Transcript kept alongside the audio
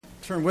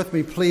Turn with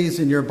me, please,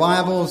 in your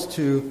Bibles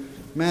to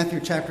Matthew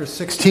chapter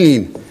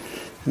 16.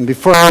 And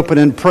before I open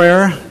in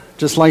prayer, I'd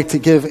just like to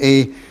give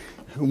a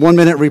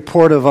 1-minute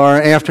report of our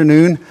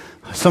afternoon.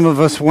 Some of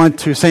us went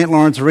to St.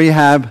 Lawrence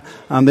Rehab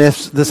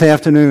this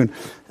afternoon,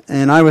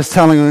 and I was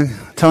telling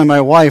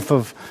my wife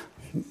of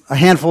a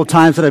handful of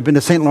times that I've been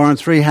to St.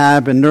 Lawrence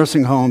Rehab and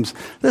nursing homes.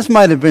 This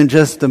might have been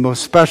just the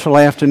most special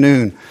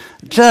afternoon.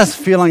 Just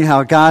feeling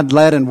how God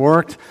led and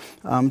worked.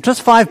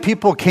 Just 5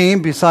 people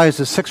came besides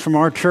the 6 from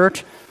our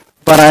church.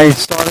 But I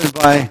started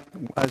by,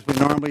 as we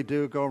normally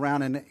do, go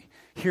around and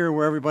hear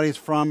where everybody's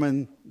from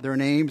and their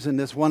names. And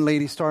this one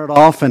lady started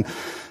off and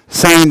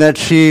saying that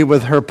she,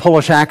 with her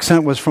Polish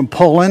accent, was from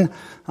Poland,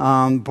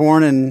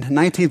 born in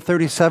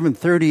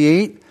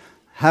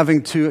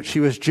 1937-38. She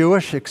was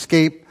Jewish,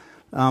 escaped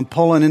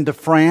Poland into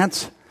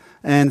France,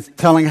 and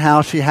telling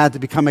how she had to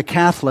become a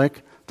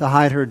Catholic to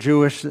hide her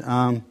Jewish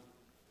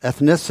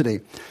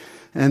ethnicity.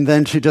 And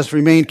then she just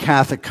remained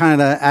Catholic,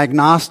 kind of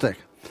agnostic.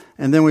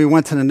 And then we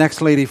went to the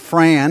next lady,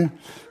 Fran,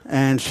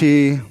 and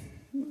she,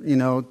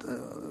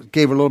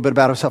 gave a little bit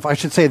about herself. I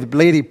should say the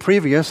lady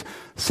previous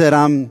said,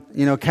 I'm,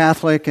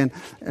 Catholic, and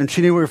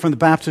she knew we were from the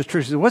Baptist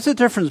church. She said, what's the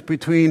difference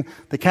between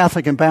the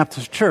Catholic and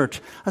Baptist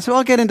church? I said, well,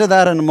 I'll get into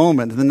that in a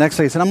moment. And the next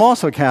lady said, I'm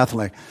also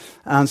Catholic.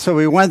 And so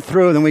we went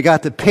through, and then we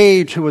got to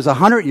Paige, who was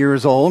 100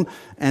 years old,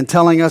 and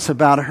telling us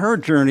about her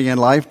journey in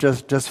life,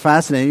 just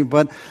fascinating,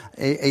 but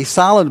a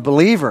solid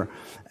believer.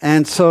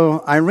 And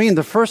so Irene,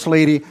 the first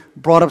lady,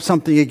 brought up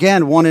something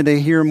again, wanted to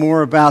hear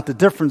more about the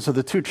difference of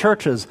the two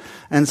churches.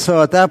 And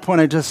so at that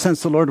point, I just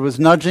sensed the Lord was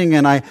nudging,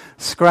 and I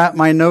scrapped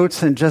my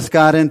notes and just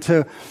got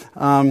into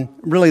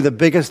really the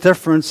biggest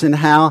difference in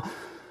how,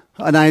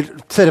 and I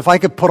said if I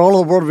could put all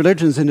of the world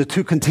religions into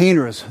 2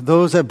 containers,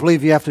 those that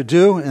believe you have to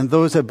do and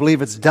those that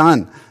believe it's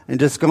done, and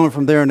just going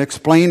from there and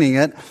explaining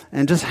it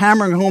and just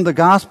hammering home the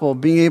gospel,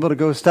 being able to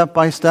go step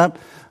by step.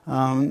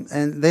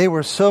 And they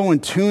were so in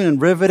tune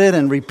and riveted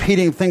and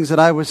repeating things that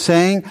I was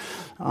saying.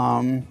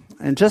 And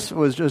it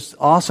was just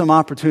awesome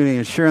opportunity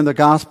and sharing the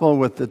gospel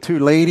with the 2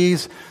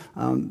 ladies.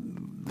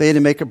 They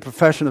didn't make a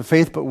profession of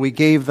faith, but we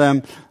gave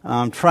them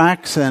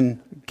tracts and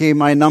gave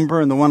my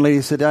number. And the one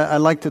lady said, I'd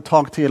like to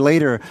talk to you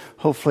later.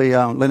 Hopefully,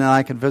 Lynn and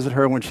I can visit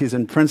her when she's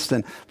in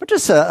Princeton. But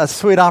just a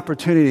sweet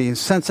opportunity,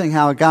 sensing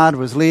how God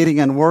was leading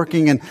and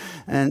working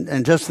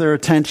and just their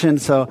attention.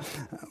 So,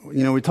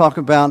 we talk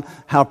about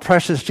how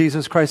precious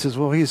Jesus Christ is.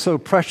 Well, He's so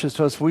precious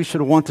to us, we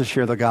should want to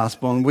share the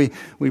gospel. And we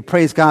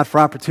praise God for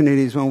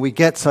opportunities when we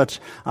get such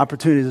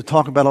opportunities to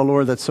talk about our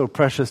Lord that's so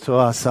precious to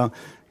us. So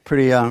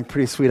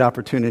pretty sweet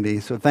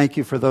opportunity. So thank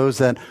you for those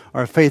that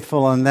are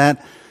faithful in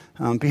that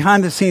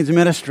behind-the-scenes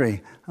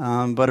ministry,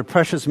 but a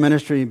precious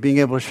ministry, being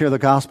able to share the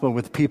gospel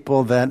with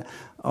people that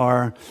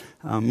are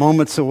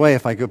moments away,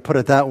 if I could put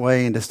it that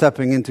way, into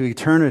stepping into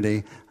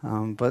eternity,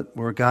 but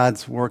where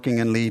God's working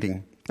and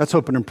leading. Let's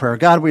open in prayer.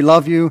 God, we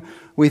love you.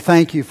 We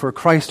thank you for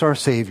Christ our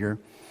Savior.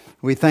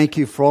 We thank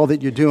you for all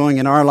that you're doing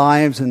in our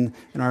lives and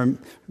in our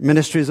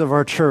ministries of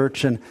our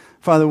church. And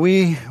Father,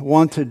 we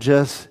want to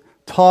just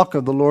talk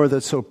of the Lord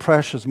that's so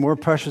precious, more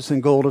precious than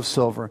gold or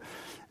silver.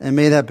 And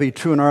may that be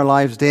true in our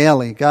lives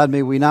daily. God,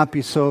 may we not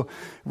be so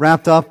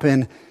wrapped up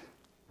in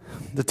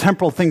the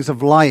temporal things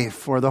of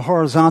life or the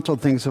horizontal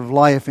things of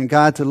life. And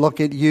God, to look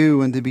at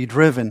you and to be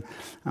driven,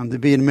 to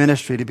be in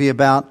ministry, to be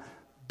about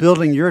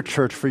building your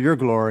church for your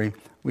glory.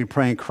 We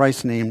pray in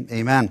Christ's name,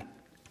 amen.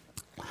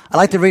 I'd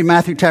like to read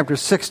Matthew chapter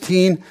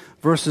 16,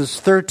 verses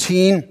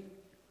 13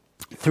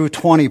 through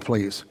 20,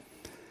 please.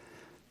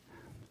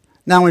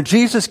 Now, when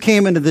Jesus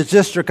came into the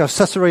district of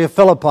Caesarea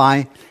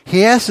Philippi,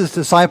 he asked his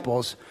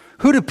disciples,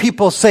 who do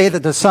people say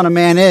that the Son of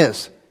Man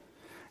is?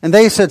 And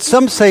they said,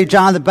 some say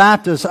John the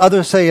Baptist,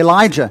 others say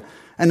Elijah,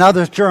 and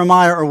others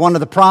Jeremiah or one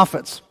of the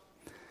prophets.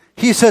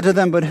 He said to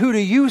them, but who do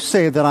you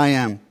say that I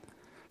am?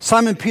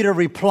 Simon Peter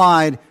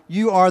replied,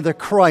 you are the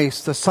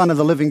Christ, the Son of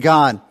the living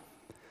God.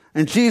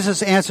 And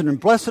Jesus answered him,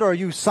 blessed are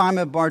you,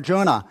 Simon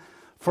Bar-Jonah,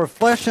 for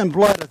flesh and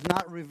blood has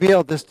not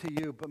revealed this to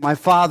you, but my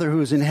Father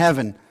who is in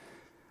heaven.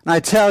 And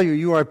I tell you,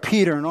 you are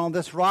Peter, and on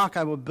this rock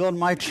I will build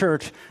my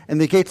church, and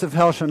the gates of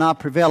hell shall not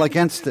prevail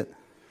against it.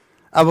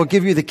 I will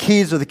give you the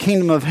keys of the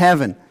kingdom of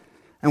heaven,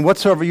 and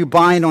whatsoever you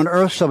bind on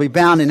earth shall be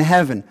bound in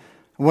heaven,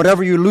 and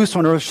whatever you loose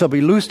on earth shall be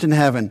loosed in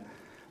heaven.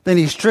 Then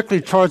he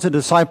strictly charged the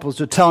disciples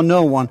to tell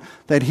no one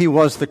that he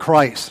was the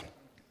Christ.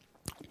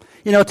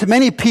 To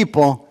many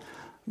people,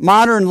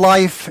 modern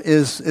life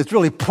is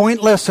really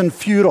pointless and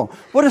futile.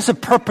 What is the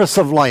purpose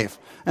of life?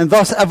 And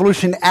thus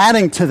evolution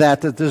adding to that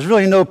there's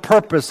really no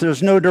purpose,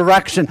 there's no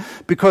direction,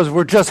 because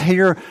we're just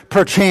here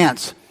per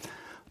chance.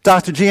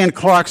 Dr. G.N.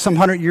 Clark, some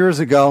 100 years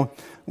ago,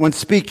 when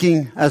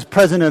speaking as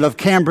president of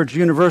Cambridge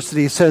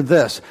University, said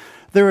this,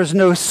 there is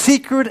no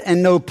secret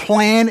and no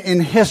plan in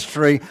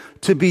history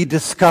to be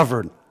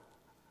discovered.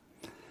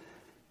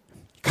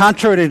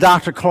 Contrary to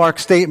Dr.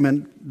 Clark's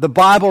statement, the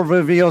Bible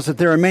reveals that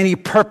there are many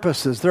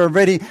purposes. There are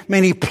already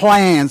many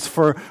plans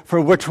for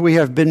which we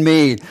have been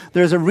made.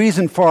 There's a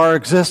reason for our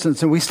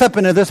existence. And we step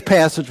into this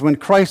passage when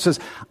Christ says,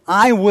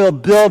 I will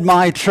build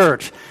my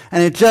church.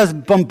 And it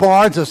just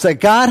bombards us that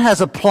God has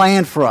a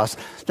plan for us,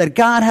 that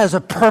God has a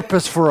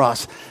purpose for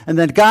us, and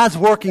that God's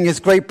working his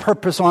great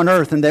purpose on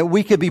earth, and that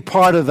we could be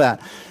part of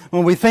that.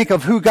 When we think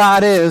of who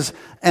God is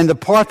and the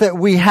part that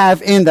we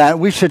have in that,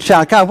 we should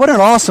shout, God, what an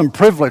awesome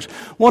privilege,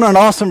 what an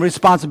awesome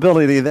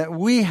responsibility that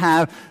we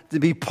have to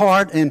be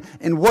part in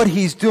what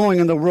he's doing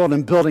in the world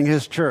and building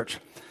his church.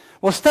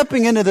 Well,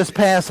 stepping into this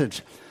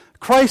passage,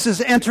 Christ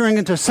is entering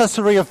into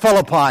Caesarea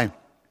Philippi.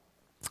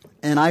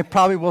 And I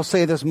probably will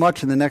say this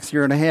much in the next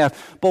year and a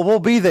half, but we'll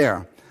be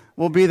there.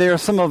 We'll be there,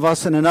 some of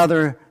us, in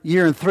another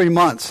year and 3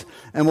 months.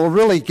 And we'll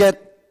really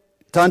get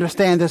to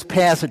understand this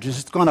passage.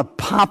 It's going to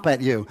pop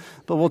at you,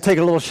 but we'll take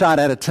a little shot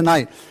at it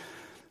tonight.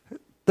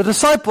 The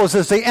disciples,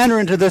 as they enter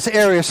into this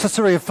area,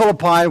 Caesarea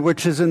Philippi,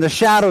 which is in the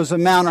shadows of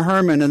Mount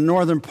Hermon in the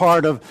northern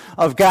part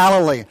of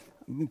Galilee,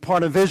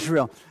 part of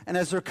Israel, and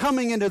as they're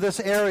coming into this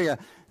area,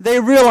 they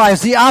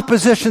realize the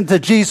opposition to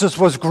Jesus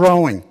was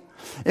growing.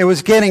 It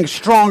was getting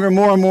stronger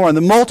more and more, and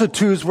the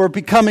multitudes were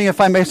becoming, if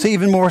I may say,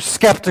 even more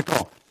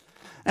skeptical.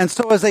 And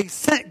so as they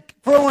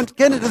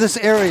get into this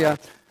area,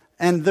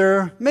 and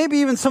maybe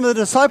even some of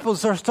the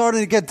disciples are starting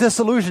to get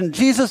disillusioned.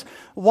 Jesus,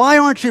 why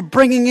aren't you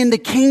bringing in the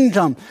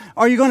kingdom?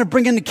 Are you going to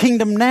bring in the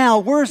kingdom now?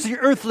 Where's the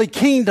earthly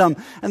kingdom?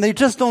 And they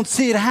just don't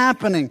see it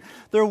happening.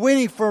 They're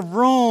waiting for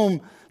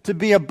Rome to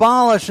be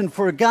abolished and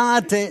for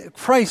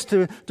Christ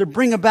to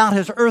bring about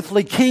his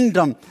earthly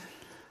kingdom.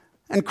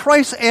 And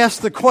Christ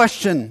asked the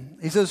question.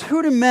 He says,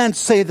 who do men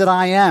say that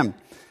I am?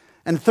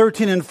 And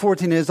 13 and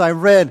 14 is, I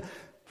read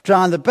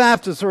John the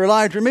Baptist or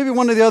Elijah, or maybe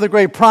one of the other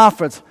great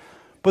prophets.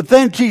 But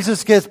then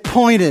Jesus gets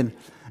pointed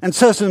and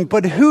says to him,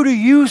 but who do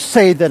you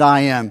say that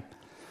I am?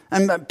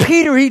 And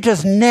Peter, he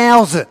just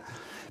nails it.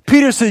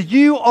 Peter says,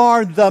 you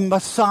are the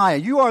Messiah.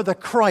 You are the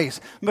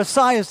Christ.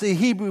 Messiah is the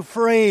Hebrew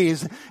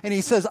phrase. And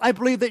he says, I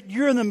believe that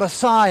you're the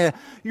Messiah.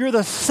 You're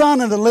the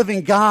Son of the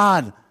living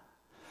God.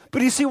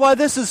 But you see why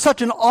this is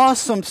such an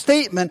awesome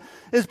statement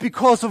is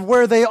because of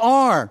where they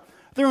are.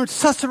 They're in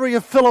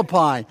Caesarea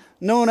Philippi,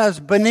 known as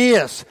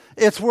Banias.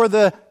 It's where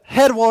the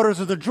headwaters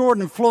of the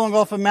Jordan flowing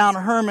off of Mount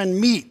Hermon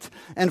meet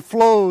and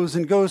flows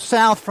and goes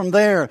south from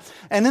there.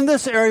 And in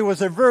this area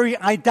was a very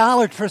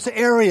idolatrous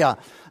area.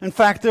 In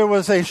fact, there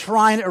was a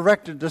shrine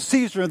erected to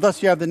Caesar, and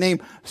thus you have the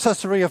name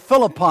Caesarea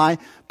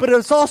Philippi. But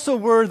it's also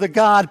where the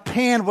god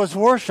Pan was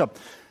worshipped.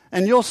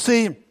 And you'll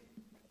see,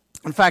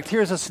 in fact,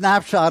 here's a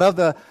snapshot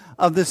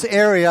of this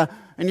area.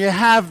 And you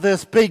have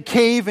this big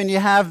cave, and you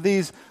have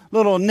these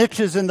little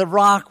niches in the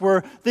rock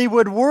where they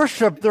would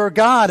worship their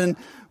god, and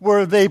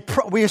where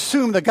we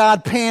assume the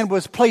god Pan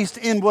was placed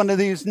in one of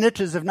these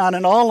niches, if not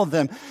in all of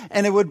them.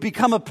 And it would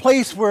become a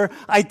place where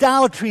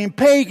idolatry and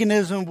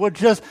paganism would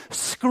just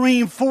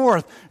scream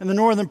forth in the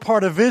northern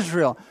part of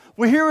Israel.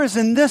 Well, here is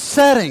in this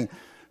setting,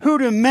 who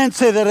do men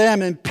say that I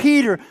am? And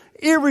Peter,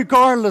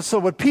 irregardless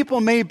of what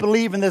people may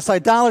believe in this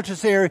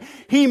idolatrous area,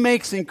 he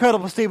makes the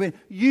incredible statement,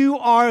 you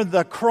are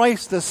the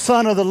Christ, the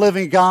Son of the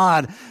living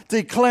God,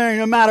 declaring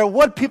no matter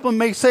what people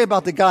may say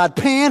about the god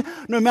Pan,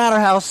 no matter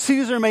how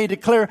Caesar may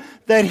declare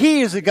that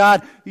he is a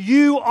god,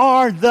 you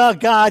are the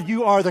God,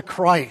 you are the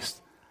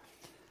Christ.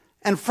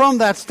 And from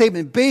that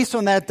statement, based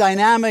on that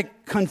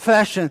dynamic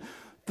confession,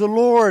 the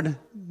Lord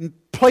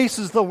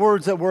places the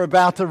words that we're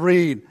about to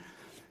read.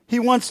 He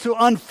wants to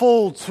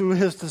unfold to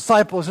his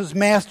disciples his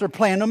master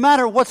plan, no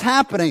matter what's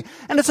happening.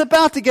 And it's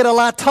about to get a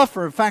lot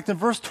tougher. In fact, in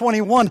verse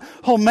 21,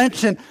 he'll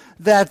mention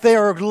that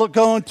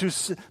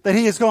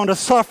he is going to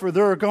suffer.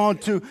 They're going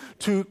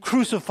to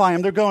crucify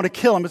him. They're going to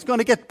kill him. It's going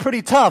to get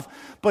pretty tough.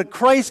 But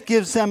Christ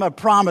gives them a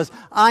promise.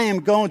 I am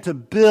going to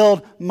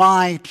build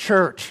my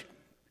church.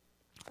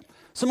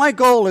 So my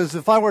goal is,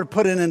 if I were to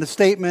put it in a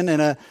statement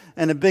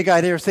and a big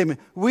idea statement,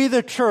 we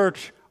the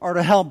church are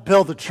to help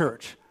build the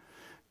church.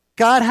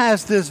 God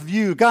has this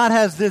view. God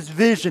has this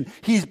vision.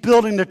 He's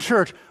building the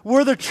church.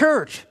 We're the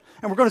church.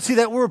 And we're going to see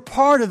that we're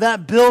part of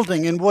that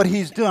building and what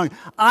he's doing.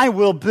 I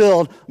will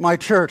build my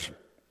church.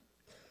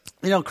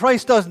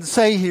 Christ doesn't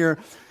say here,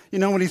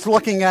 when he's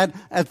looking at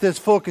this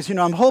focus,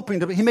 I'm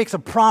hoping he makes a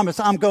promise,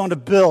 I'm going to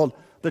build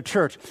the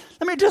church.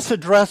 Let me just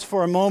address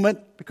for a moment,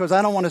 because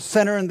I don't want to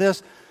center in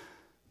this,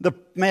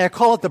 may I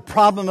call it the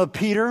problem of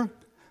Peter?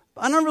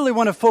 I don't really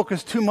want to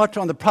focus too much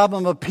on the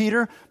problem of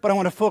Peter, but I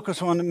want to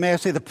focus on, may I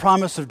say, the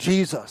promise of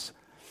Jesus.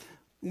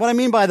 What I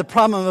mean by the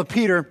problem of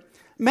Peter,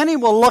 many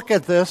will look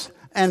at this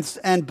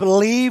and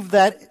believe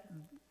that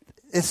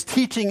it's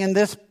teaching in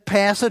this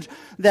passage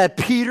that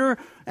Peter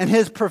and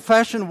his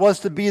profession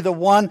was to be the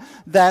one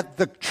that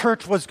the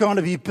church was going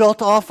to be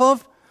built off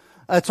of.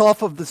 It's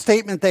off of the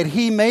statement that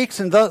he makes,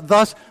 and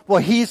thus,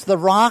 he's the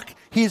rock,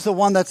 he's the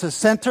one that's the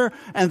center,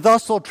 and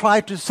thus they'll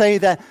try to say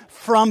that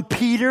from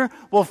Peter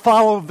will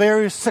follow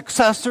various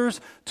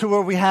successors to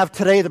where we have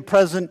today the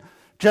present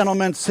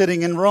gentleman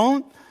sitting in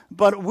Rome.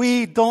 But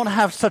we don't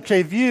have such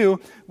a view.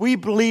 We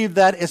believe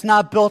that it's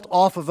not built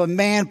off of a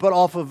man, but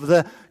off of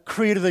the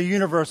creator of the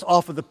universe,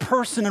 off of the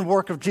person and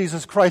work of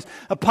Jesus Christ.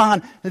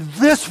 Upon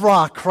this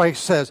rock,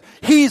 Christ says,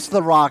 he's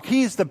the rock,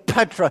 he's the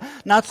Petra,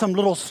 not some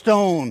little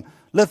stone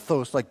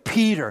Lithos, like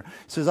Peter.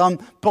 He says, I'm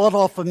built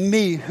off of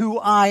me. Who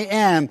I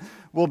am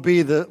will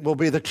be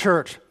the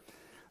church.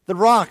 The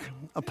rock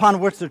upon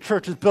which the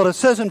church is built. It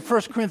says in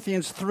 1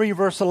 Corinthians 3,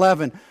 verse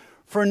 11,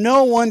 for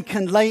no one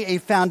can lay a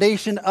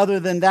foundation other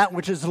than that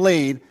which is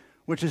laid,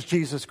 which is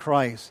Jesus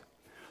Christ.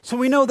 So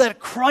we know that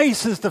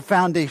Christ is the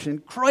foundation.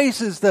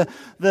 Christ is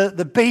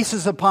the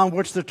basis upon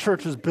which the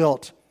church is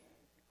built.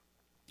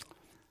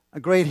 A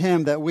great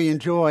hymn that we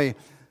enjoy,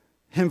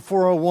 hymn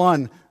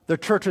 401, the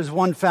church's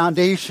one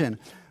foundation.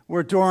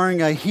 We're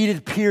during a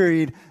heated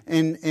period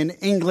in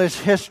English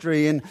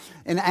history in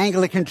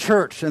Anglican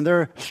church, and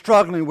they're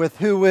struggling with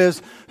who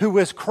is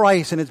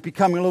Christ, and it's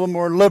becoming a little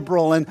more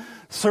liberal in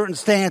certain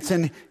stance.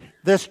 And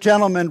this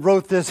gentleman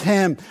wrote this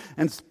hymn,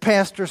 and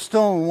Pastor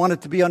Stone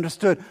wanted to be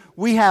understood.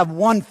 We have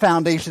one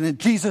foundation, and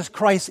Jesus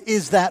Christ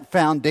is that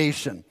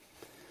foundation.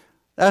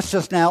 That's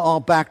just now all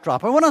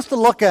backdrop. I want us to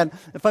look at,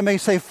 if I may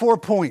say, 4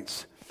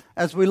 points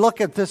as we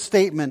look at this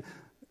statement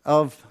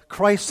of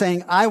Christ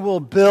saying, I will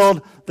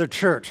build the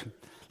church.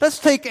 Let's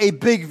take a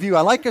big view.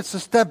 I like us to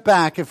step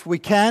back, if we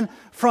can,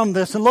 from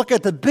this and look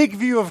at the big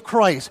view of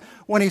Christ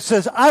when he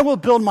says, I will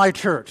build my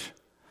church,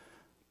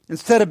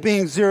 instead of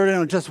being zeroed in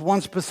on just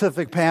one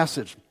specific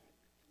passage.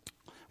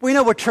 We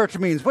know what church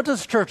means. What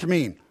does church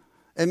mean?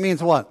 It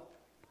means what?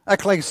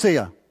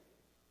 Ecclesia.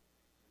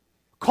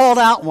 Called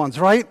out ones,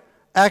 right?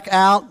 Ek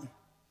out,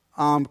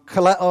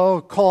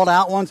 kaleo, called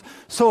out ones.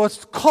 So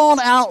it's called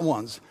out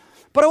ones.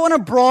 But I want to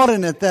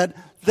broaden it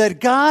that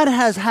God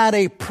has had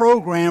a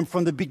program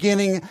from the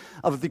beginning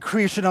of the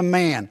creation of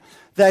man,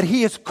 that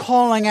he is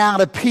calling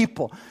out a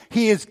people.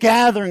 He is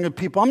gathering a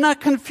people. I'm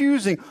not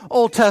confusing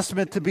Old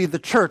Testament to be the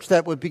church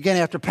that would begin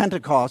after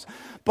Pentecost,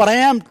 but I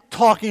am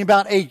talking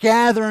about a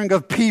gathering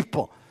of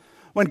people.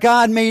 When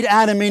God made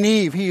Adam and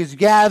Eve, he is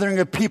gathering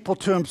a people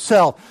to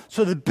himself.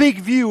 So the big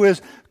view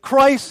is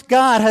Christ,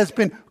 God, has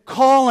been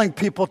calling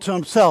people to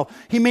himself.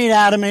 He made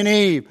Adam and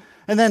Eve,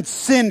 and then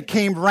sin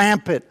came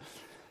rampant.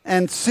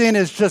 And sin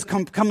is just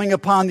coming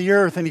upon the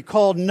earth, and he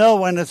called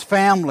Noah and his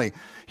family.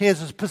 He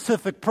has a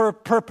specific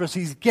purpose.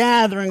 He's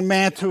gathering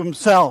man to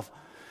himself.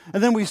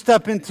 And then we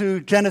step into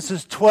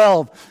Genesis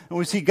 12, and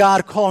we see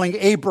God calling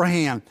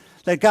Abraham,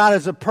 that God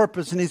has a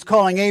purpose, and he's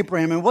calling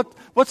Abraham. And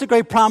what's the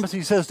great promise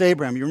he says to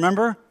Abraham? You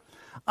remember?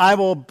 I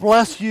will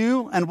bless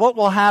you, and what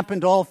will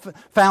happen to all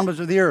families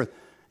of the earth?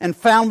 And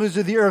families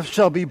of the earth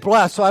shall be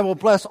blessed. So I will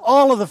bless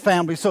all of the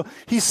families. So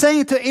he's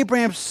saying to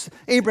Abraham,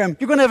 you're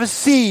going to have a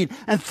seed,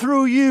 and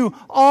through you,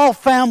 all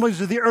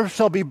families of the earth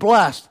shall be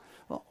blessed.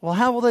 Well,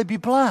 how will they be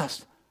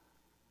blessed?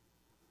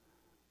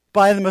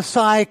 By the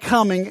Messiah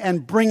coming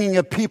and bringing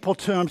a people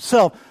to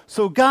himself.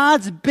 So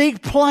God's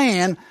big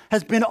plan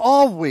has been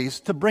always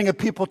to bring a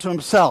people to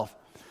himself.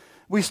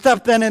 We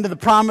step then into the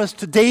promise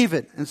to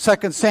David in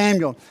 2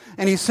 Samuel.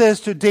 And he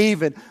says to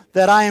David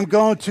that I am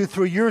going to,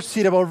 through your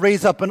seed, I will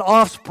raise up an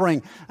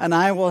offspring, and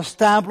I will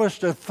establish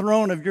the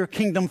throne of your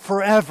kingdom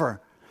forever.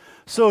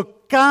 So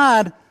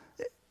God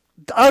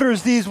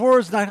utters these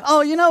words, and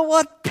you know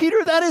what,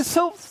 Peter, that is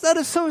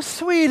so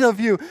sweet of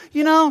you.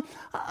 You know,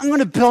 I'm going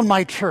to build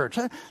my church.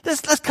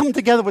 Let's come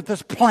together with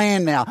this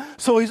plan now.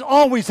 So he's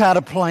always had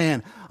a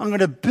plan. I'm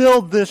going to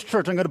build this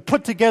church. I'm going to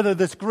put together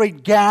this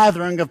great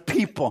gathering of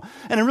people.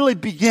 And it really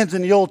begins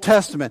in the Old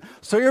Testament.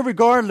 So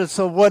irregardless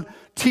of what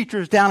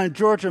teachers down in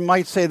Georgia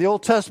might say, the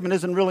Old Testament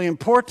isn't really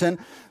important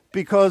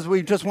because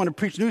we just want to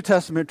preach New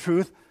Testament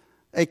truth,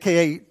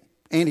 a.k.a.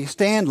 Andy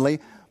Stanley.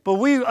 But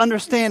we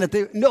understand that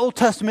the Old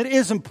Testament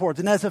is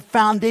important as a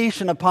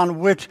foundation upon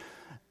which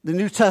the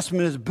New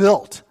Testament is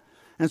built.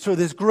 And so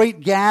this great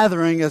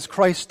gathering as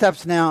Christ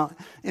steps now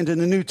into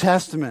the New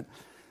Testament.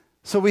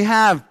 So we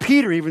have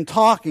Peter even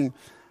talking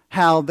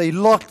how they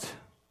looked,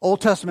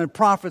 Old Testament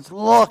prophets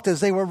looked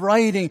as they were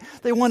writing.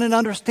 They wanted to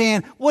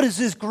understand, what is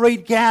this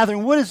great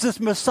gathering? What is this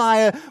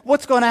Messiah?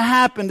 What's going to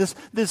happen?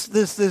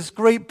 This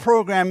great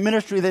program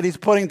ministry that he's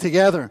putting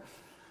together.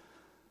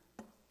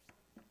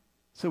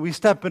 So we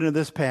step into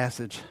this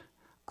passage.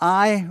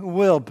 I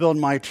will build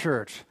my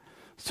church.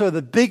 So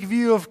the big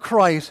view of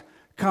Christ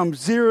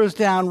zeroes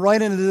down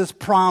right into this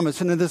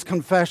promise, into this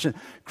confession.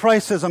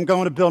 Christ says, I'm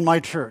going to build my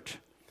church.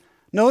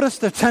 Notice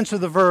the tense of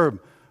the verb.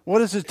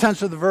 What is the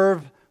tense of the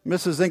verb,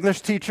 Mrs.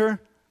 English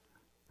teacher?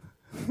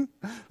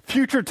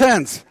 Future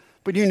tense.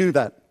 But you knew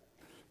that.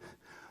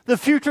 The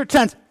future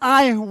tense,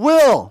 I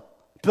will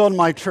build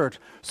my church.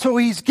 So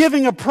he's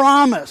giving a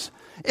promise.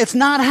 It's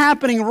not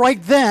happening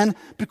right then,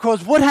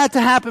 because what had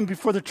to happen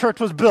before the church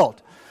was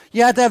built?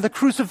 You had to have the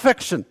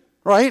crucifixion,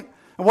 right?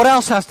 And what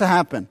else has to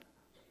happen?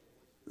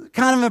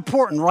 Kind of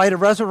important, right? A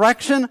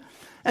resurrection.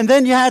 And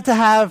then you had to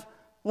have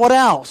what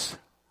else?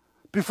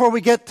 Before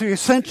we get to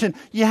ascension,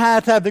 you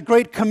had to have the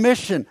Great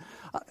Commission.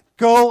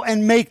 Go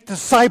and make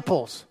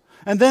disciples.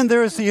 And then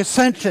there is the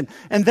ascension.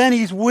 And then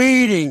he's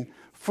waiting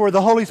for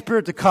the Holy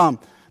Spirit to come.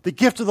 The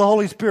gift of the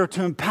Holy Spirit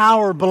to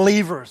empower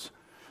believers.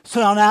 So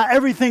now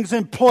everything's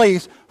in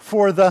place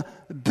for the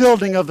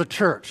building of the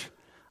church.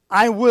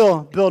 I will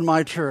build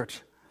my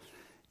church.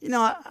 You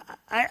know,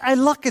 I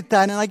look at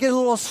that and I get a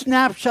little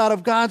snapshot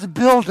of God's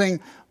building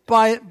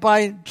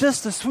by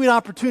just the sweet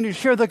opportunity to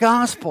share the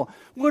gospel.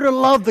 We're to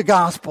love the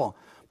gospel.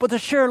 But to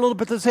share a little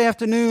bit this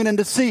afternoon and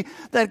to see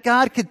that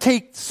God could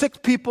take 6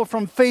 people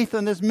from faith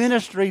in this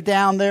ministry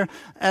down there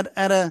at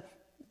a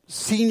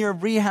senior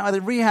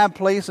rehab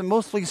place, and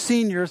mostly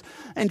seniors,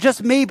 and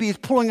just maybe he's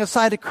pulling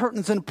aside the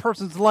curtains in a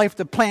person's life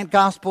to plant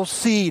gospel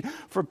seed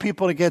for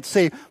people to get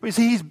saved. But you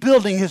see, he's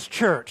building his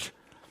church.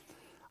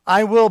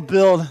 I will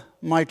build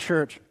my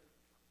church.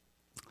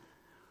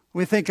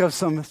 We think of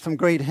some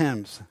great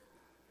hymns.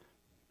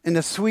 In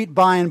the sweet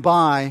by and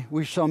by,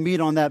 we shall meet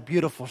on that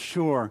beautiful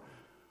shore.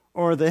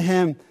 Or the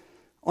hymn,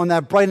 on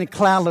that bright and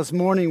cloudless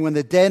morning when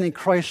the dead in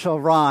Christ shall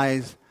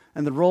rise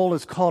and the roll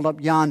is called up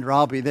yonder,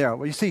 I'll be there.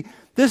 Well, you see,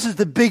 this is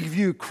the big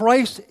view.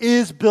 Christ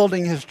is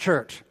building his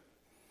church.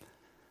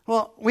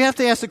 Well, we have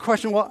to ask the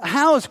question, well,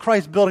 how is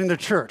Christ building the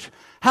church?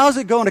 How is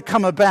it going to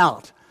come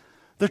about?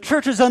 The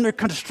church is under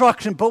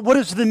construction, but what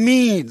is the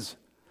means?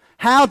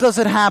 How does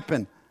it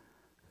happen?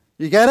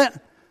 You get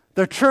it?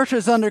 The church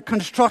is under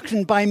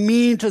construction by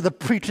means of the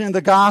preaching of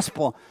the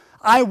gospel.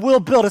 I will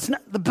build.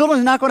 The building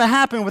is not going to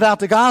happen without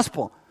the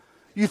gospel.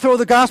 You throw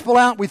the gospel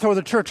out, we throw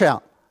the church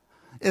out.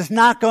 It's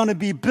not going to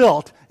be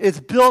built. It's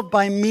built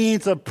by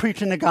means of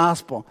preaching the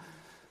gospel.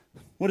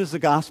 What is the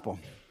gospel?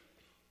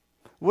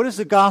 What is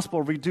the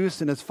gospel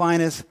reduced in its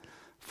finest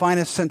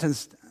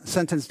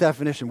sentence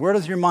definition? Where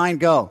does your mind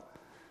go?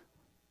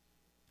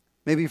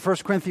 Maybe 1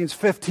 Corinthians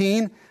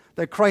 15,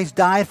 that Christ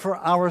died for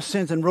our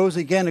sins and rose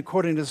again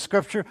according to the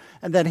Scripture,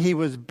 and that he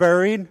was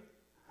buried,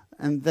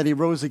 and that he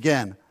rose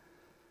again.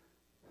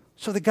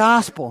 So the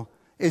gospel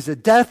is the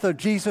death of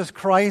Jesus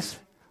Christ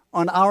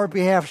on our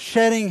behalf,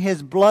 shedding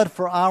his blood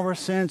for our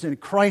sins, and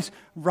Christ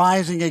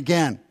rising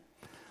again.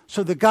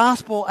 So the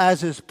gospel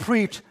as is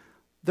preached,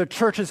 the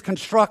church is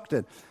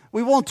constructed.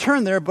 We won't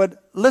turn there,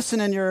 but listen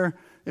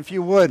if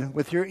you would,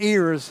 with your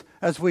ears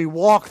as we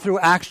walk through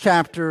Acts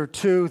chapter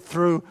 2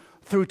 through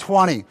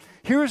 20.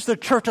 Here's the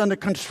church under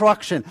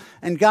construction,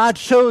 and God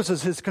shows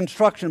us his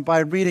construction by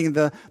reading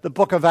the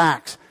book of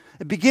Acts.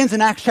 It begins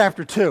in Acts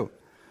chapter 2.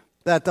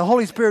 That the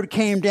Holy Spirit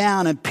came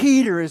down, and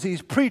Peter, as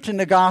he's preaching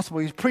the gospel,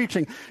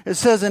 it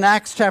says in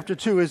Acts chapter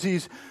 2, as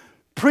he's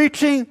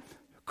preaching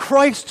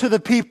Christ to the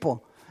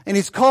people, and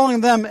he's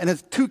calling them, and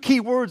it's 2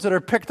 key words that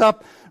are picked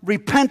up,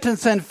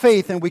 repentance and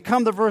faith. And we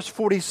come to verse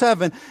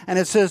 47, and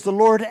it says, the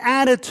Lord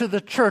added to the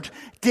church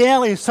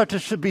daily such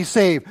as should be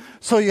saved.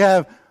 So you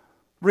have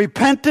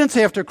repentance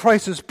after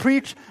Christ is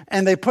preached,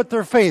 and they put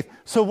their faith.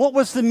 So what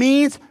was the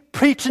means?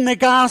 Preaching the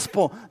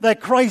gospel,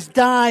 that Christ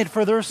died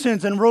for their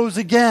sins and rose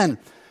again.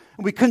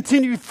 We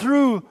continue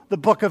through the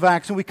book of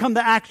Acts, and we come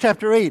to Acts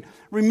chapter 8.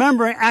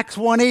 Remember, Acts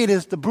 1:8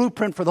 is the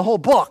blueprint for the whole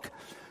book.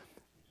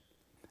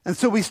 And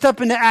so we step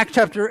into Acts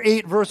chapter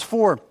 8, verse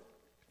 4,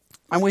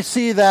 and we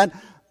see that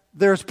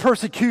there's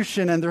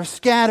persecution, and they're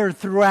scattered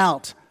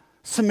throughout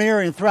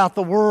Samaria and throughout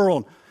the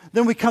world.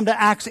 Then we come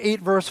to Acts 8,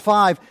 verse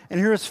 5,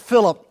 and here's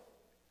Philip.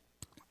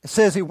 It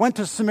says he went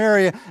to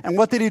Samaria, and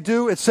what did he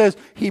do? It says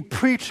he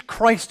preached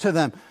Christ to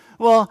them.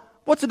 Well,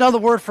 what's another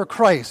word for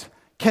Christ?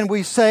 Can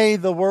we say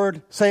the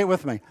word, say it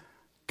with me,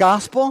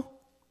 gospel,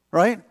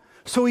 right?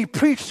 So he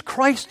preached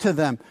Christ to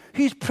them.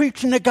 He's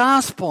preaching the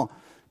gospel.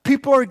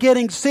 People are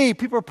getting saved.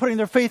 People are putting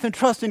their faith and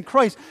trust in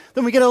Christ.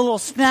 Then we get a little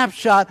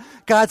snapshot.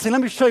 God saying,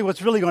 let me show you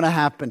what's really going to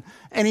happen.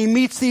 And he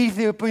meets the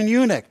Ethiopian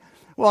eunuch.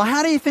 Well,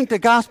 how do you think the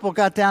gospel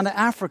got down to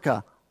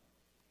Africa?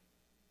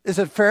 Is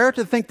it fair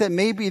to think that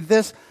maybe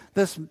this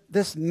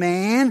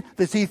man,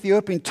 this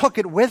Ethiopian, took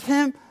it with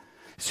him?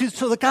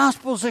 So the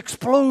gospel's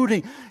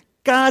exploding.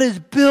 God is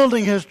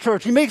building his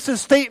church. He makes a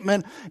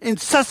statement in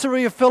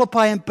Caesarea Philippi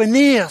and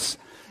Paneas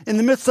in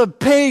the midst of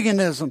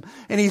paganism.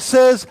 And he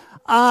says,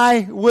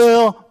 I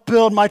will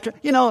build my church.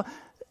 You know,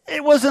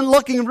 it wasn't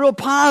looking real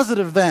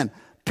positive then.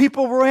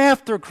 People were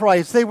after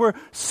Christ. They were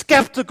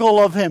skeptical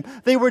of him.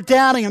 They were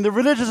doubting him. The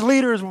religious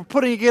leaders were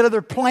putting together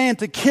their plan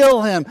to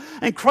kill him.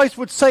 And Christ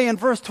would say in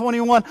verse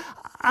 21,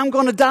 I'm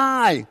going to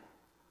die.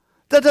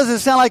 That doesn't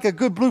sound like a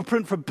good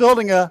blueprint for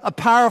building a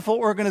powerful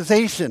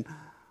organization.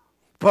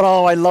 But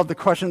I love the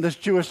question of this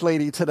Jewish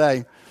lady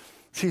today.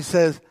 She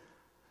says,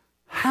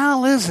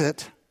 how is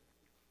it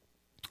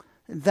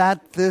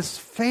that this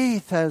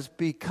faith has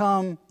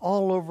become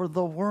all over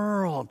the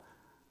world?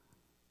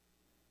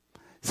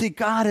 See,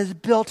 God has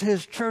built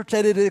his church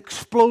that it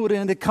exploded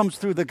and it comes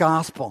through the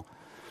gospel.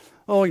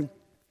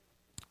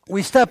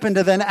 We step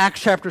into then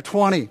Acts chapter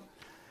 20.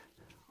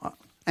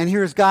 And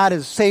here's God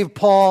has saved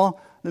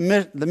Paul,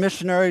 the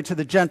missionary to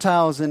the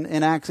Gentiles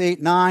in Acts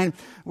 8, 9.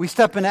 We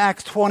step into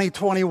Acts 20,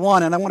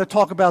 21, and I want to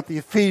talk about the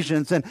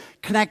Ephesians and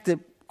connect it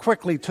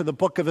quickly to the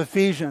book of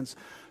Ephesians.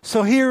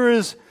 So here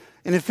is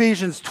in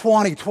Ephesians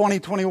 20,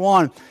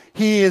 21,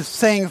 he is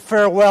saying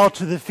farewell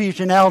to the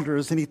Ephesian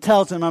elders, and he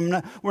tells them,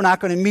 we're not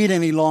going to meet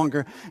any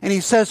longer. And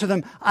he says to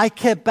them, I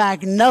kept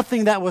back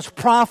nothing that was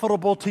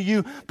profitable to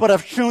you, but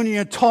I've shown you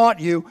and taught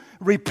you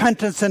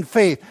repentance and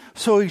faith.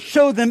 So he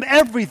showed them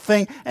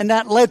everything, and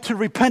that led to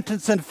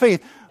repentance and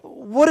faith.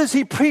 What is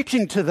he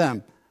preaching to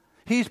them?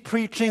 He's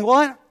preaching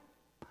what?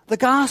 The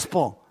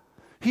gospel.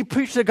 He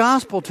preached the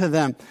gospel to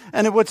them.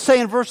 And it would say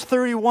in verse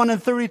 31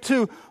 and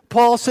 32,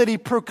 Paul said he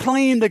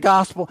proclaimed the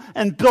gospel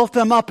and built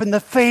them up in the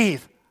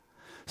faith.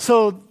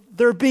 So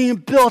they're being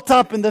built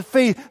up in the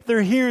faith.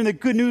 They're hearing the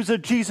good news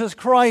of Jesus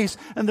Christ,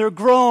 and they're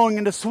growing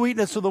in the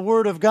sweetness of the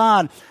Word of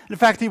God. In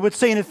fact, he would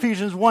say in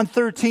Ephesians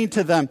 1:13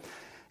 to them,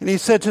 and he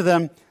said to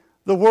them,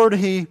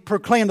 he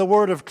proclaimed the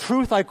word of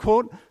truth, I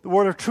quote, the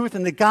word of truth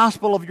and the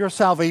gospel of your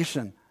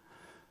salvation.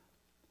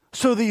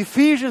 So the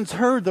Ephesians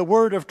heard the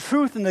word of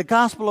truth and the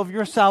gospel of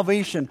your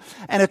salvation,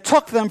 and it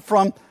took them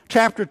from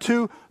chapter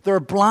 2, they're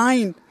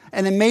blind,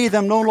 and it made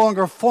them no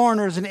longer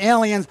foreigners and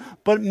aliens,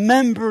 but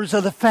members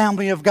of the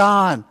family of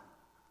God.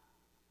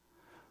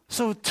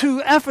 So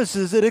to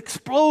Ephesus, it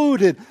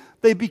exploded.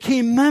 They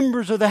became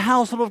members of the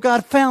household of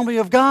God, family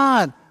of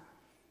God.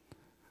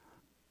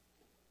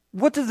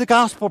 What did the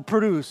gospel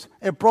produce?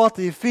 It brought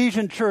the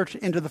Ephesian church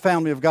into the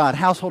family of God,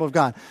 household of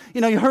God.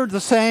 You know, you heard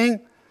the saying,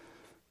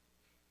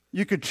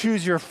 you could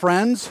choose your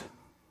friends,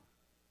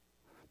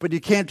 but you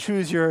can't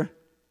choose your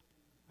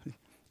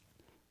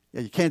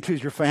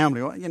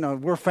family. Well, you know,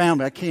 we're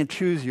family. I can't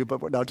choose you,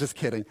 but no, just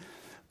kidding.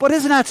 But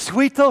isn't that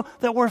sweet, though,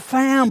 that we're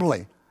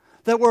family,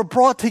 that we're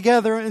brought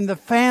together in the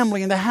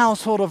family, in the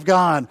household of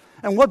God.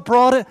 And what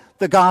brought it?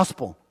 The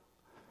gospel.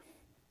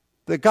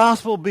 The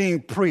gospel being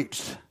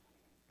preached.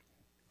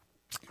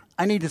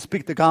 I need to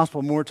speak the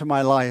gospel more to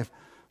my life,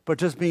 but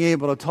just being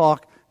able to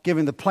talk,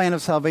 giving the plan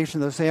of salvation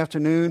this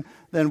afternoon,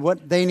 then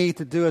what they need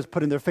to do is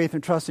putting their faith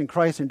and trust in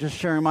Christ and just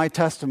sharing my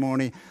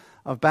testimony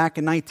of back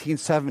in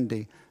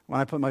 1970 when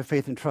I put my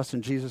faith and trust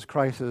in Jesus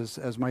Christ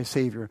as my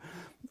Savior.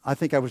 I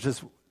think I was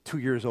just 2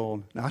 years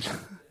old.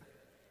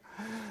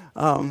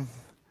 But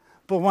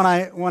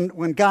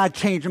when God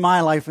changed my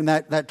life and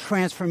that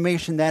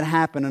transformation that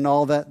happened and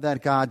all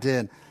that God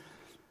did,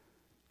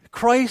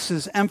 Christ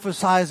is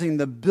emphasizing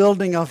the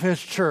building of his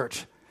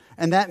church,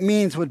 and that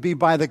means would be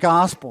by the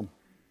gospel.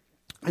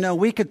 You know,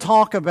 we could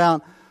talk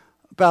about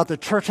the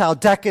church, how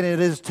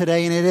decadent it is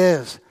today, and it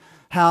is.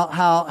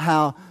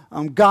 How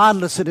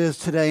godless it is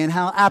today, and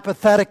how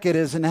apathetic it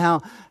is, and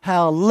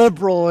how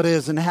liberal it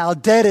is, and how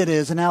dead it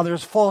is, and how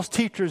there's false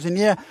teachers. And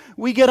yeah,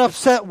 we get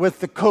upset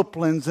with the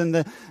Copelands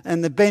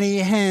and the Benny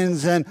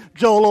Hinn's and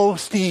Joel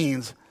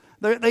Osteens.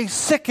 They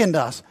sickened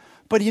us.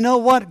 But you know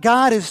what?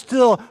 God is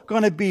still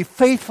going to be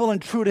faithful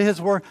and true to his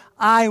word.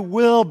 I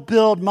will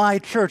build my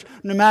church,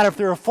 no matter if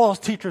there are false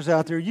teachers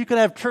out there. You could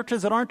have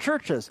churches that aren't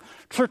churches.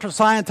 Church of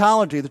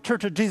Scientology, the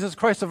Church of Jesus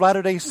Christ of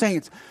Latter-day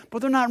Saints.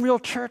 But they're not real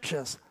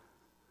churches.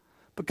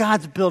 But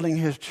God's building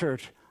his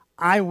church.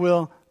 I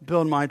will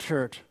build my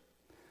church.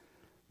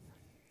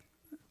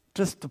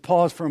 Just to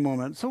pause for a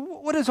moment. So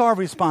what is our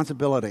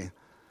responsibility?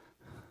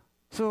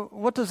 So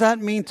what does that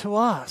mean to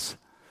us?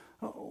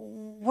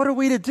 What are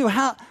we to do?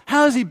 How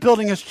is he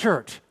building his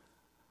church?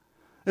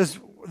 Is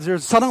there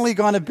suddenly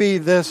going to be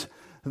this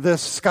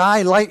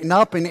sky lighting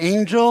up, an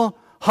angel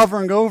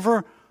hovering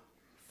over?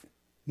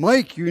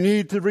 Mike, you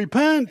need to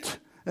repent.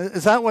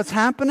 Is that what's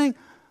happening?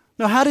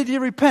 No, how did you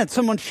repent?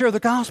 Someone share the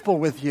gospel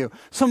with you.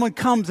 Someone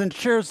comes and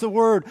shares the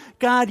word.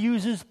 God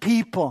uses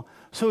people.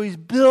 So he's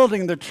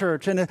building the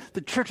church, and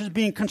the church is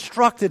being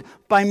constructed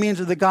by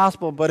means of the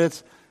gospel, but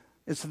it's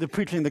the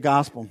preaching of the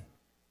gospel.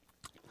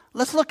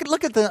 Let's look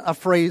at a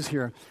phrase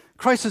here.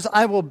 Christ says,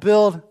 I will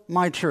build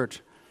my church.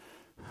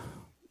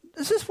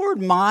 Does this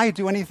word my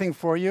do anything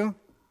for you?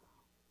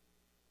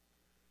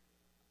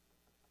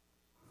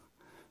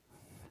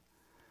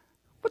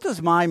 What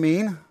does my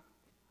mean?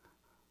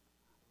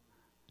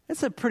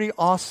 It's a pretty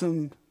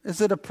awesome,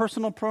 is it a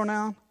personal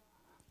pronoun?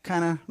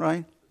 Kind of,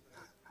 right?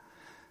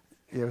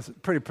 Yeah, it's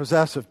pretty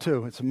possessive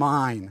too. It's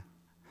mine.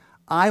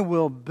 I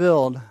will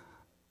build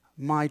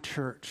my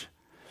church.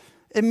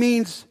 It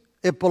means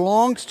it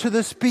belongs to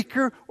the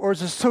speaker or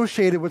is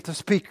associated with the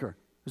speaker.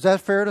 Is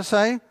that fair to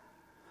say?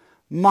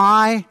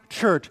 My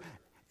church.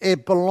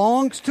 It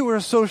belongs to or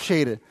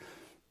associated.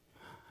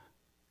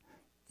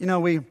 You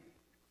know,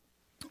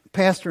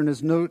 Pastor in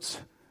his notes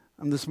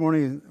this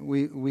morning,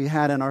 we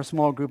had in our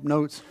small group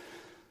notes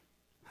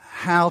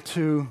how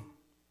to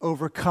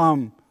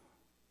overcome,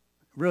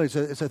 really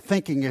it's a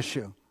thinking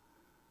issue,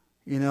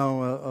 you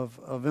know,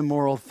 of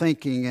immoral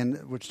thinking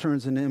and which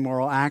turns into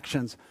immoral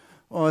actions.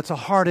 Well, it's a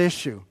hard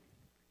issue.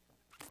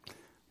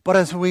 But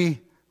as we're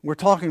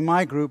talking in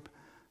my group,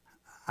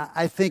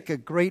 I think a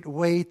great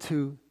way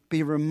to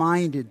be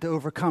reminded to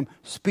overcome,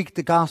 speak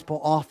the gospel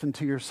often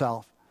to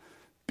yourself.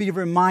 Be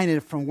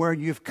reminded from where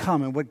you've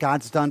come and what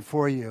God's done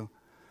for you.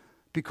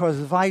 Because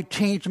if I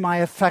change my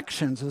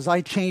affections, as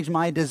I change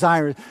my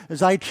desires,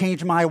 as I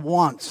change my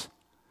wants,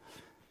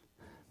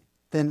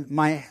 then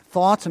my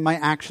thoughts and my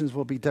actions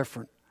will be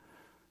different.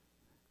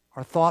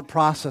 Our thought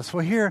process.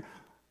 Well, here,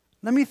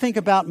 let me think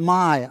about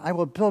I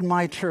will build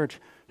my church.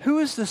 Who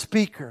is the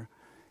speaker?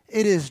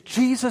 It is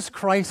Jesus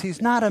Christ.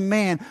 He's not a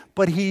man,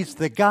 but he's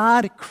the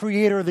God,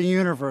 creator of the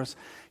universe.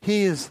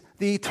 He is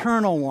the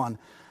eternal one.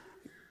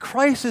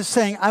 Christ is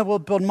saying, I will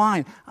build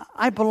mine.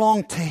 I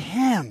belong to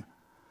him.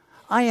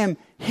 I am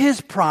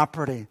his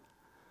property.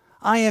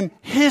 I am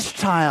his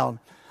child.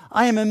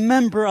 I am a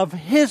member of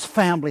his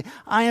family.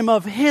 I am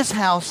of his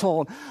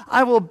household.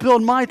 I will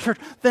build my church.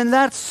 Then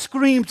that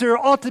screams there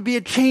ought to be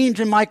a change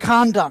in my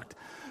conduct.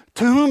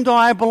 To whom do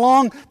I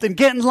belong? Then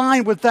get in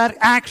line with that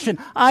action.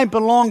 I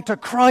belong to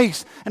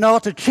Christ, and I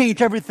ought to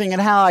change everything in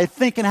how I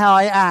think and how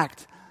I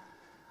act.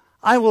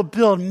 I will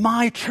build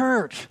my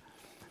church.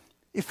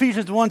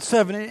 Ephesians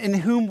 1:7, in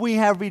whom we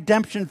have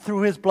redemption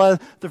through his blood,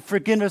 the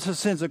forgiveness of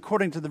sins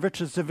according to the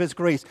riches of his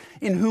grace.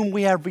 In whom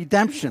we have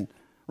redemption,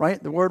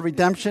 right? The word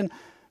redemption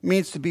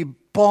means to be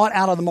bought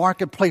out of the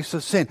marketplace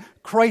of sin.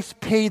 Christ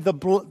paid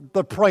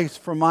the price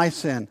for my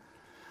sin.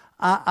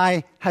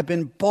 I have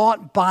been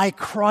bought by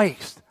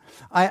Christ.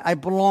 I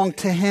belong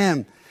to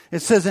him. It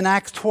says in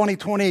Acts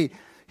 20:20,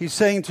 he's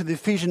saying to the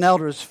Ephesian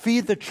elders,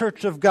 feed the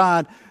church of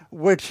God,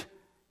 which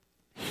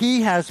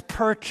he has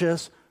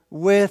purchased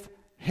with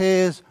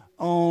his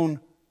own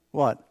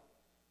what?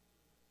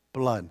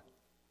 Blood.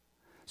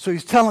 So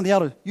he's telling the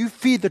elders, you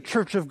feed the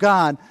church of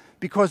God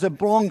because it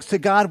belongs to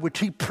God, which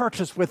he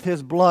purchased with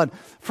his blood.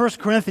 1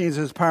 Corinthians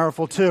is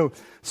powerful too.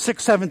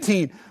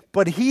 6:17,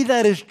 but he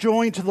that is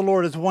joined to the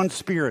Lord is one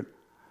spirit.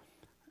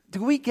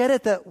 Do we get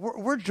it that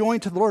we're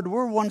joined to the Lord?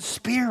 We're one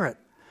spirit.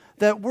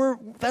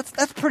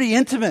 That's pretty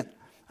intimate.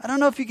 I don't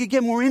know if you could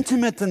get more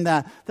intimate than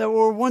that. That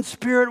we're one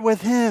spirit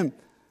with him.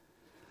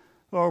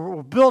 Or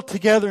we're built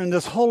together in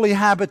this holy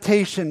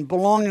habitation,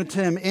 belonging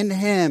to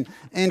him,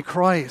 in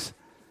Christ.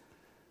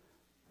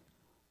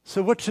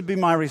 So what should be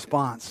my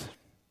response?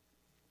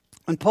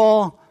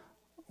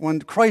 When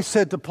Christ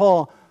said to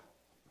Paul,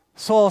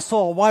 Saul,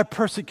 Saul, why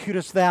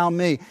persecutest thou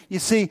me? You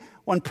see,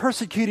 when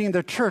persecuting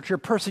the church, you're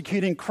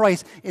persecuting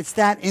Christ. It's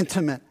that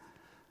intimate.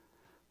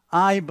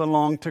 I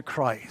belong to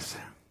Christ.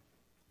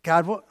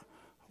 God,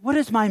 what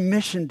is my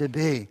mission to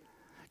be?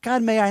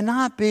 God, may I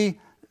not be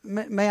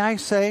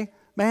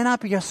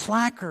a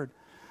slackard.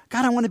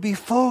 God, I want to be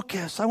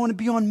focused. I want to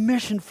be on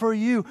mission for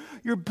you.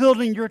 You're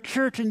building your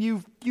church, and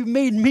you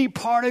made me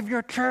part of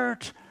your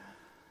church.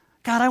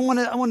 God, I want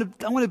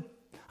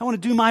to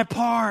do my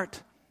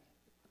part.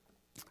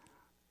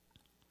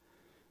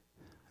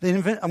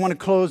 I want to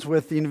close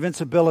with the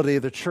invincibility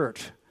of the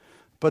church,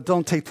 but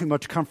don't take too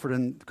much comfort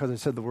in because I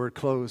said the word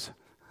close.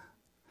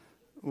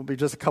 It will be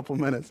just a couple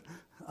minutes.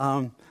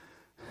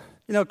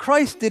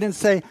 Christ didn't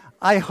say,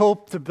 "I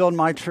hope to build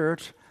my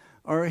church."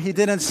 Or he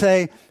didn't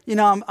say,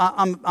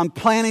 I'm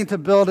planning to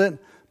build it,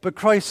 but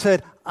Christ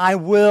said, I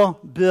will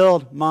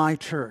build my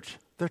church.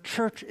 The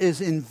church is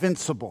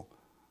invincible.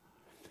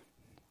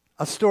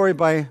 A story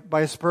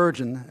by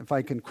Spurgeon, if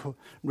I can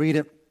read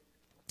it.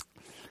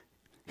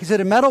 He said,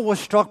 a medal was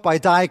struck by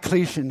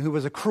Diocletian, who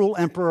was a cruel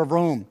emperor of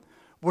Rome,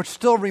 which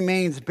still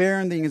remains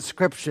bearing the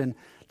inscription,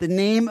 the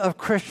name of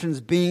Christians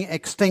being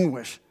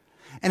extinguished.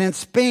 And in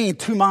Spain,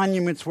 2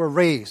 monuments were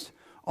raised.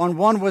 On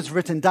one was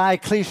written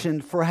Diocletian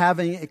for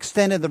having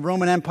extended the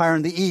Roman Empire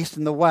in the east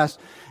and the west,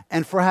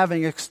 and for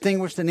having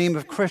extinguished the name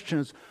of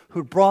Christians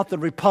who brought the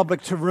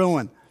republic to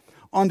ruin.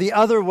 On the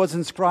other was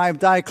inscribed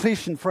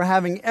Diocletian for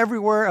having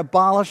everywhere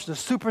abolished the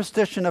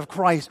superstition of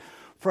Christ,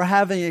 for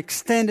having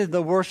extended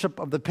the worship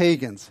of the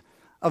pagans,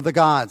 of the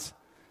gods.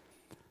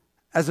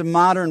 As a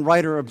modern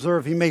writer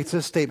observed, he makes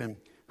this statement: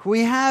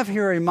 we have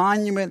here a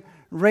monument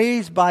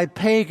raised by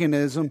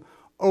paganism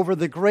over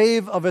the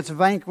grave of its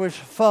vanquished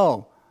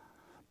foe.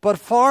 But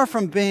far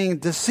from being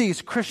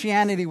deceased,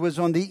 Christianity was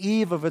on the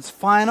eve of its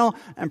final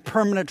and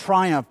permanent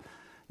triumph.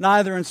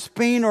 Neither in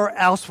Spain or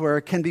elsewhere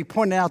can be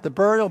pointed out the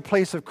burial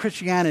place of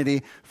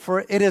Christianity,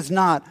 for it is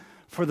not,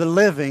 for the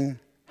living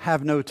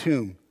have no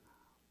tomb.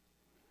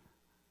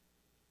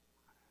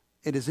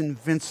 It is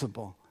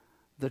invincible.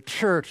 The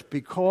church,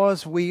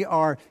 because we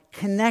are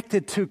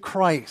connected to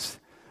Christ,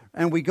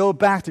 and we go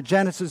back to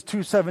Genesis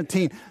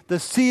 2:17, the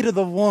seed of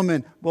the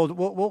woman, well,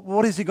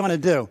 what is he going to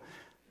do?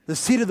 The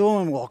seed of the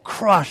woman will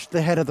crush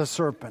the head of the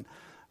serpent.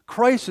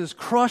 Christ has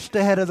crushed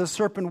the head of the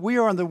serpent. We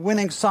are on the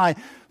winning side.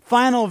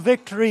 Final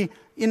victory,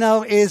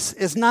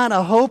 is not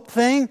a hope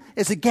thing.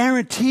 It's a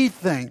guaranteed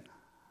thing.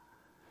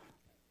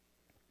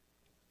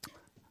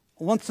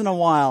 Once in a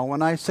while,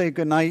 when I say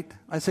goodnight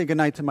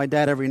to my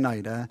dad every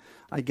night.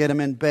 I get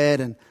him in bed,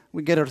 and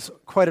we get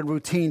quite a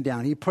routine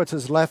down. He puts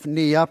his left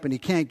knee up, and he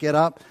can't get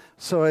up.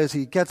 So as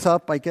he gets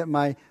up, I get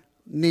my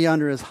knee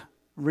under his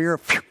rear,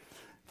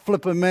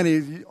 flip him in.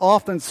 He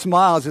often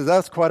smiles. He says,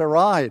 that's quite a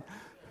ride.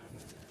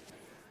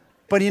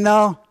 But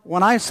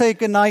when I say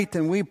goodnight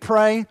and we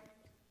pray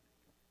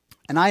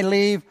and I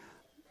leave,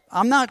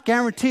 I'm not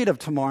guaranteed of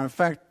tomorrow. In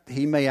fact,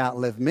 he may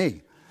outlive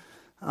me.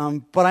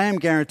 But I am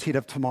guaranteed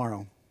of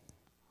tomorrow.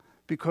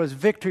 Because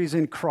victory is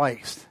in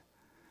Christ.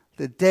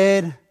 The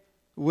dead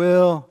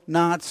will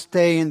not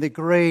stay in the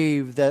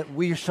grave, that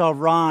we shall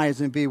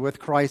rise and be with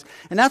Christ.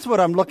 And that's what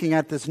I'm looking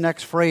at, this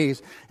next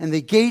phrase. And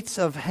the gates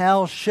of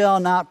hell shall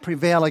not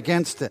prevail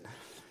against it.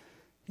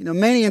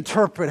 Many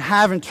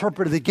have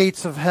interpreted the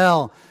gates of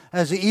hell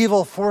as the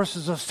evil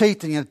forces of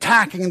Satan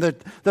attacking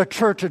the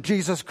church of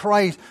Jesus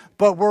Christ,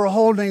 but we're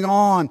holding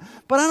on.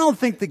 But I don't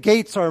think the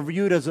gates are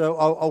viewed as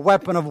a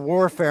weapon of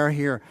warfare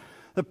here.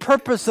 The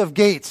purpose of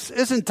gates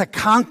isn't to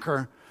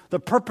conquer. The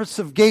purpose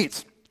of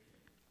gates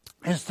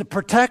is to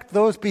protect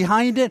those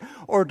behind it,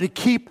 or to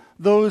keep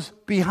those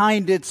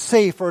behind it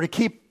safe, or to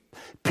keep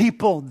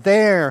people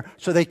there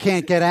so they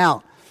can't get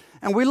out.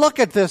 And we look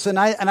at this, and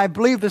I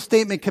believe the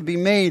statement can be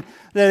made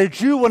that a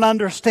Jew would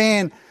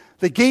understand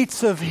the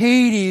gates of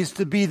Hades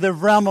to be the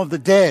realm of the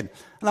dead.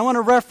 And I want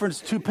to reference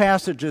two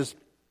passages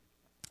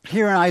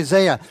here in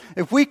Isaiah.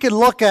 If we could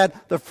look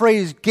at the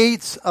phrase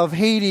gates of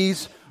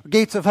Hades,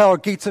 gates of hell, or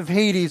gates of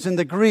Hades in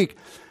the Greek,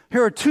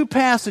 here are two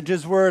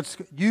passages where it's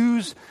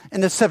used in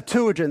the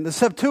Septuagint. The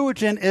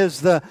Septuagint is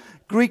the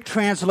Greek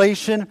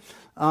translation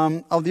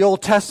of the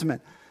Old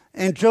Testament.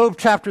 In Job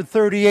chapter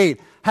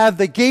 38, have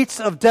the gates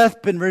of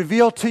death been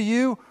revealed to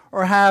you,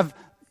 or have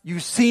you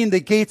seen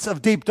the gates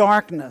of deep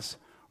darkness?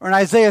 Or in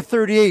Isaiah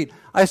 38,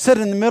 I said,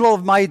 in the middle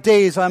of my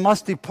days I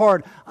must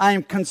depart. I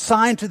am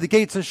consigned to the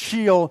gates of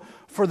Sheol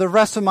for the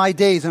rest of my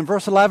days. And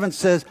verse 11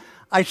 says,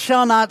 I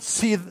shall not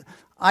see the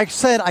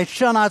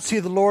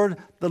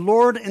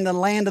Lord in the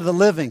land of the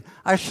living.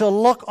 I shall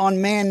look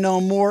on man no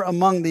more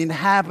among the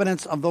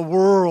inhabitants of the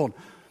world.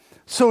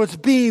 So it's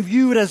being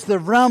viewed as the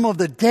realm of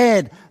the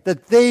dead,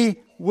 that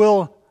they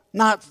will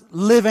not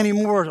live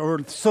anymore, or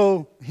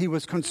so he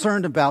was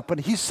concerned about. But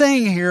he's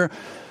saying here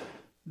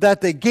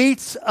that the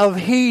gates of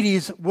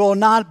Hades will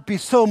not be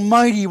so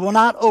mighty, will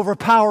not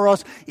overpower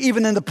us,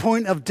 even in the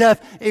point of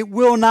death. It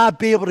will not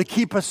be able to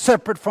keep us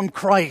separate from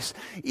Christ.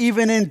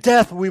 Even in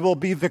death, we will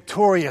be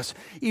victorious.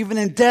 Even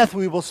in death,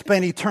 we will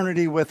spend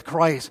eternity with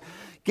Christ.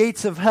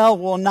 Gates of hell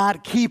will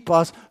not keep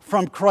us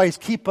from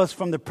Christ, keep us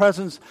from the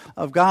presence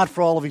of God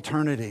for all of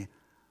eternity.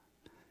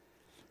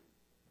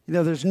 You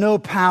know, there's no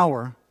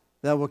power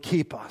that will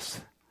keep us.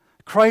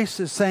 Christ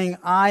is saying,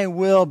 I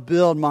will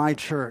build my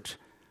church.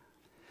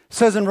 It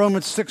says in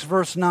Romans 6,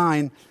 verse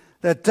 9,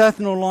 that death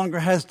no longer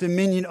has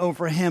dominion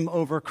over him,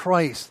 over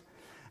Christ.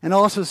 And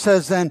also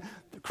says then,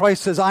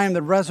 Christ says, I am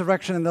the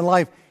resurrection and the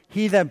life.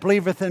 He that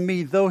believeth in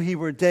me, though he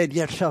were dead,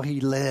 yet shall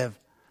he live.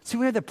 See,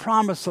 we have the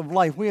promise of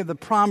life. We have the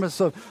promise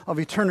of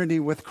eternity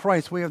with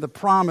Christ. We have the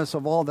promise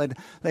of all that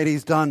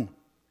he's done.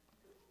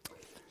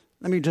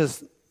 Let me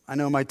just, I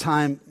know my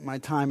time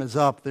is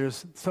up.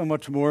 There's so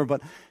much more,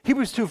 but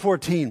Hebrews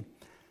 2:14,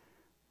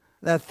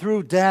 that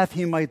through death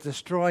he might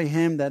destroy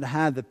him that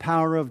had the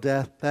power of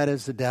death, that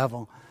is the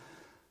devil.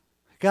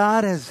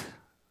 God has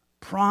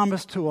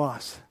promised to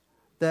us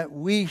that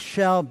we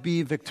shall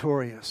be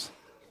victorious.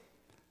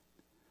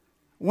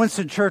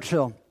 Winston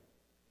Churchill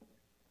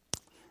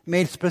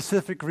made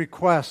specific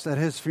requests at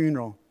his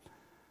funeral.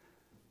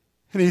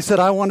 And he said,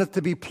 I want it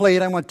to be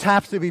played. I want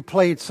taps to be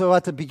played. So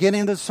at the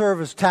beginning of the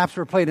service, taps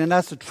were played. And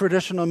that's a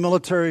traditional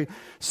military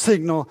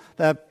signal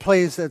that's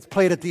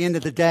played at the end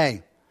of the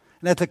day.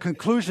 And at the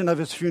conclusion of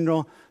his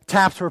funeral,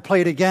 taps were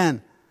played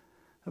again.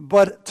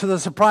 But to the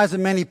surprise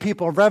of many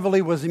people,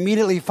 reveille was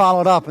immediately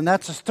followed up. And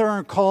that's a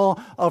stern call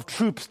of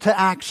troops to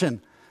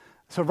action.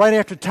 So right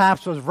after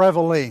taps was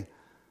reveille.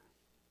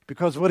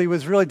 Because what he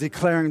was really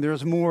declaring,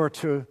 there's more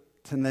to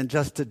than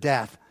just to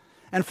death.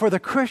 And for the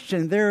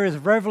Christian, there is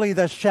reveille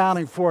that's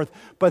shouting forth,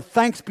 but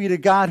thanks be to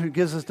God who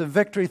gives us the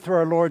victory through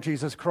our Lord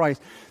Jesus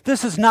Christ.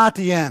 This is not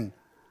the end.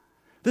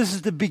 This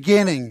is the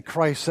beginning,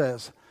 Christ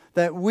says,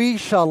 that we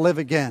shall live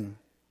again.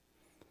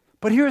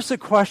 But here's the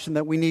question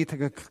that we need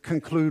to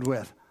conclude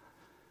with.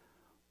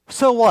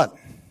 So what?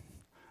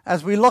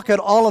 As we look at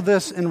all of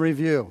this in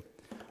review,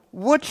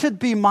 what should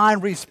be my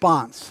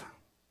response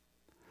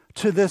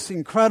to this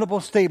incredible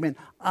statement,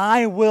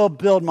 I will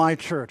build my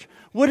church?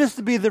 What is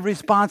to be the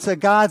response that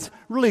God's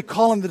really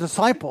calling the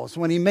disciples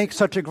when he makes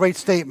such a great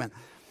statement?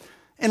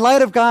 In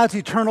light of God's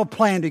eternal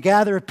plan to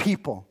gather a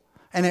people,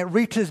 and it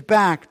reaches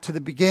back to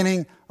the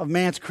beginning of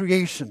man's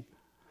creation,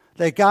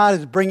 that God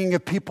is bringing a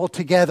people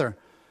together.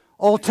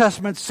 Old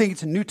Testament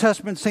saints, New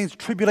Testament saints,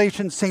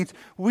 tribulation saints,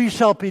 we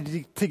shall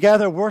be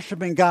together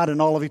worshiping God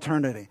in all of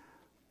eternity.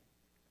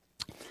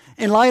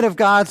 In light of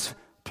God's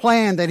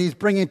plan that he's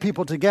bringing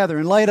people together,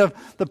 in light of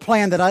the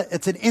plan that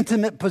it's an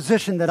intimate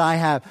position that I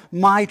have,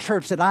 my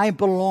church, that I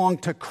belong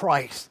to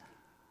Christ,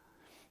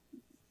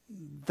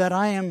 that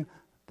I'm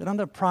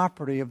the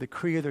property of the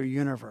creator of the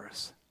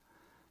universe,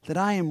 that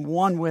I am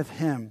one with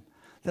him,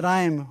 that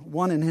I am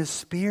one in his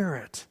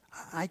spirit.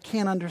 I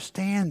can't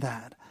understand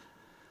that,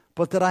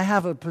 but that I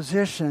have a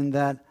position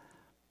that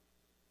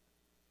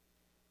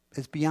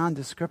is beyond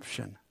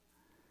description.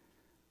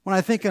 When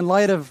I think in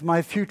light of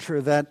my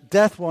future that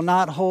death will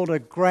not hold a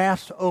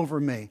grasp over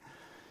me,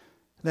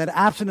 that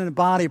absent in the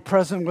body,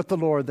 present with the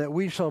Lord, that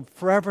we shall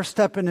forever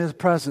step in his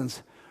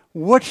presence,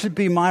 what should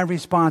be my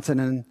response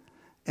in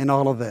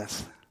all of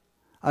this?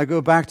 I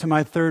go back to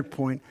my third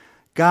point.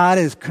 God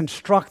is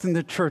constructing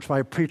the church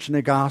by preaching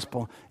the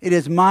gospel. It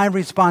is my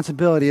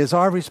responsibility, it is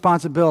our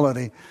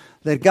responsibility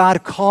that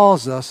God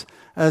calls us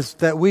as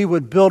that we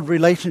would build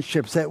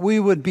relationships, that we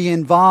would be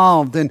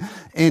involved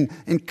in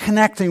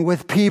connecting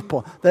with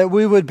people, that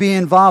we would be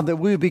involved, that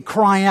we would be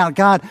crying out,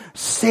 God,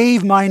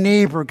 save my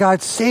neighbor.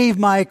 God, save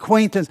my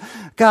acquaintance.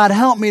 God,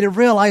 help me to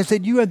realize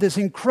that you have this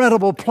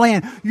incredible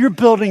plan. You're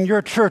building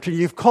your church, and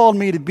you've called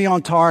me to be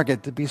on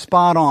target, to be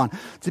spot on,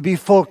 to be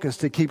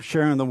focused, to keep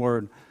sharing the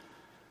word.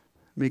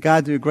 May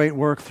God do great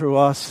work through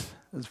us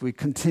as we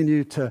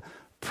continue to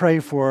pray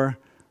for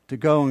to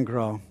go and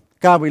grow.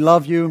 God, we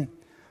love you.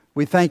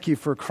 We thank you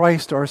for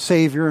Christ, our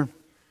Savior.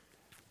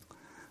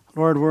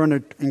 Lord, we're in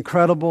an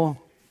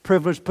incredible,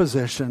 privileged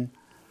position.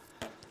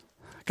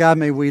 God,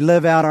 may we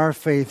live out our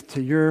faith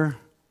to your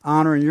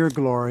honor and your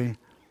glory.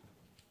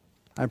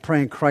 I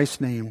pray in Christ's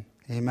name.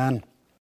 Amen.